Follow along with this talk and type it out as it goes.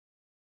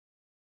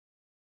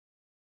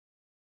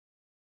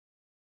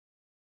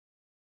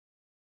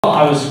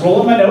was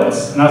scrolling my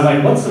notes, and I was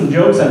like, what's some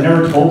jokes I've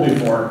never told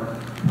before?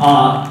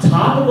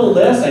 Top of the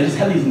list, I just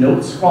had these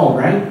notes scrawled,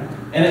 right?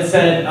 And it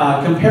said,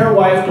 compare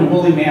wife to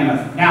woolly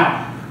mammoth.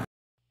 Now,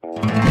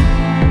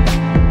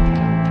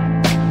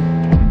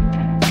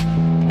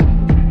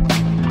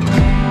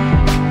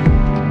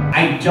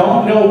 I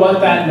don't know what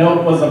that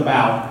note was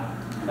about.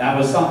 That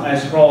was something I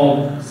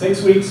scrolled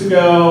 6 weeks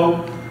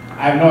ago.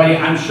 I have no idea.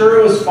 I'm sure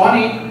it was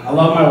funny. I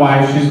love my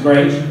wife. She's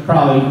great. She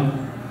probably.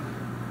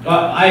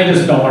 I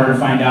just don't want her to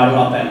find out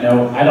about that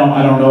note. I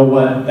don't know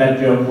what that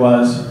joke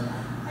was,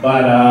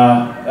 but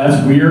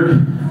that's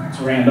weird. It's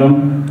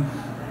random.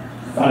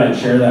 Thought I'd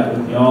share that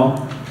with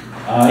y'all.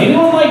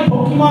 Anyone like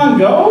Pokemon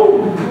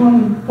Go?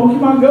 Anyone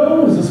Pokemon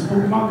Go? Is this a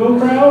Pokemon Go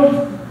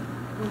crowd?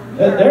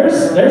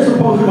 There's a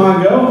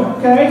Pokemon Go,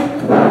 okay.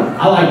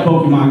 I like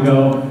Pokemon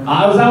Go.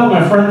 I was out with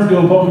my friends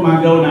doing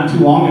Pokemon Go not too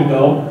long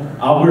ago.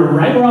 We were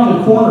right around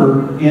the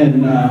corner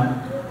in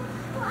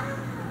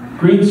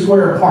Green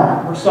Square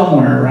Park, or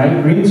somewhere,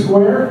 right? Green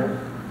Square?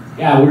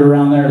 Yeah, we were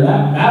around there.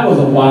 That was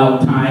a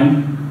wild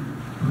time.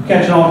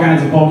 Catching all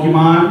kinds of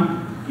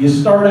Pokemon. You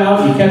start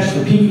out, you catch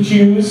the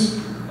Pikachus,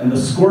 and the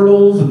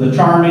Squirtles, and the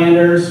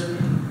Charmanders,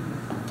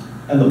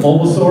 and the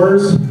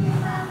Bulbasaurs.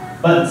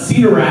 But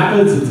Cedar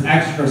Rapids, it's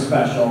extra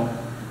special.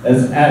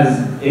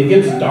 As it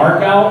gets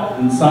dark out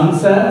and sun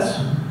sets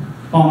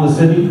upon the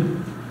city,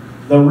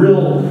 the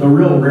real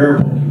rare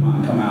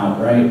Pokemon come out,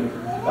 right?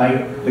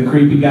 Like the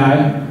creepy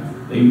guy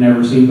that you've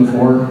never seen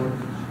before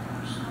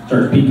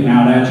starts peeking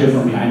out at you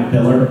from behind a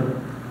pillar,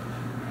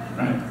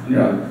 right? And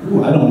you're like,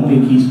 ooh, I don't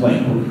think he's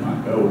playing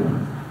Pokemon Go.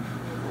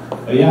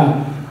 But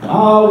yeah,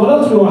 what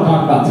else do we want to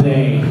talk about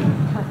today?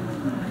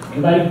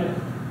 Anybody?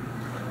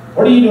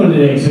 What are you doing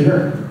today,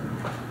 Cedar?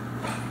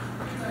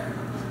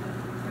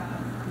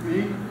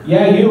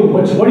 Yeah, you.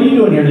 What are you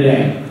doing here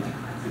today?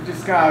 I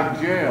just got out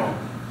of jail.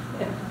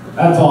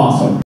 That's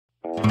awesome.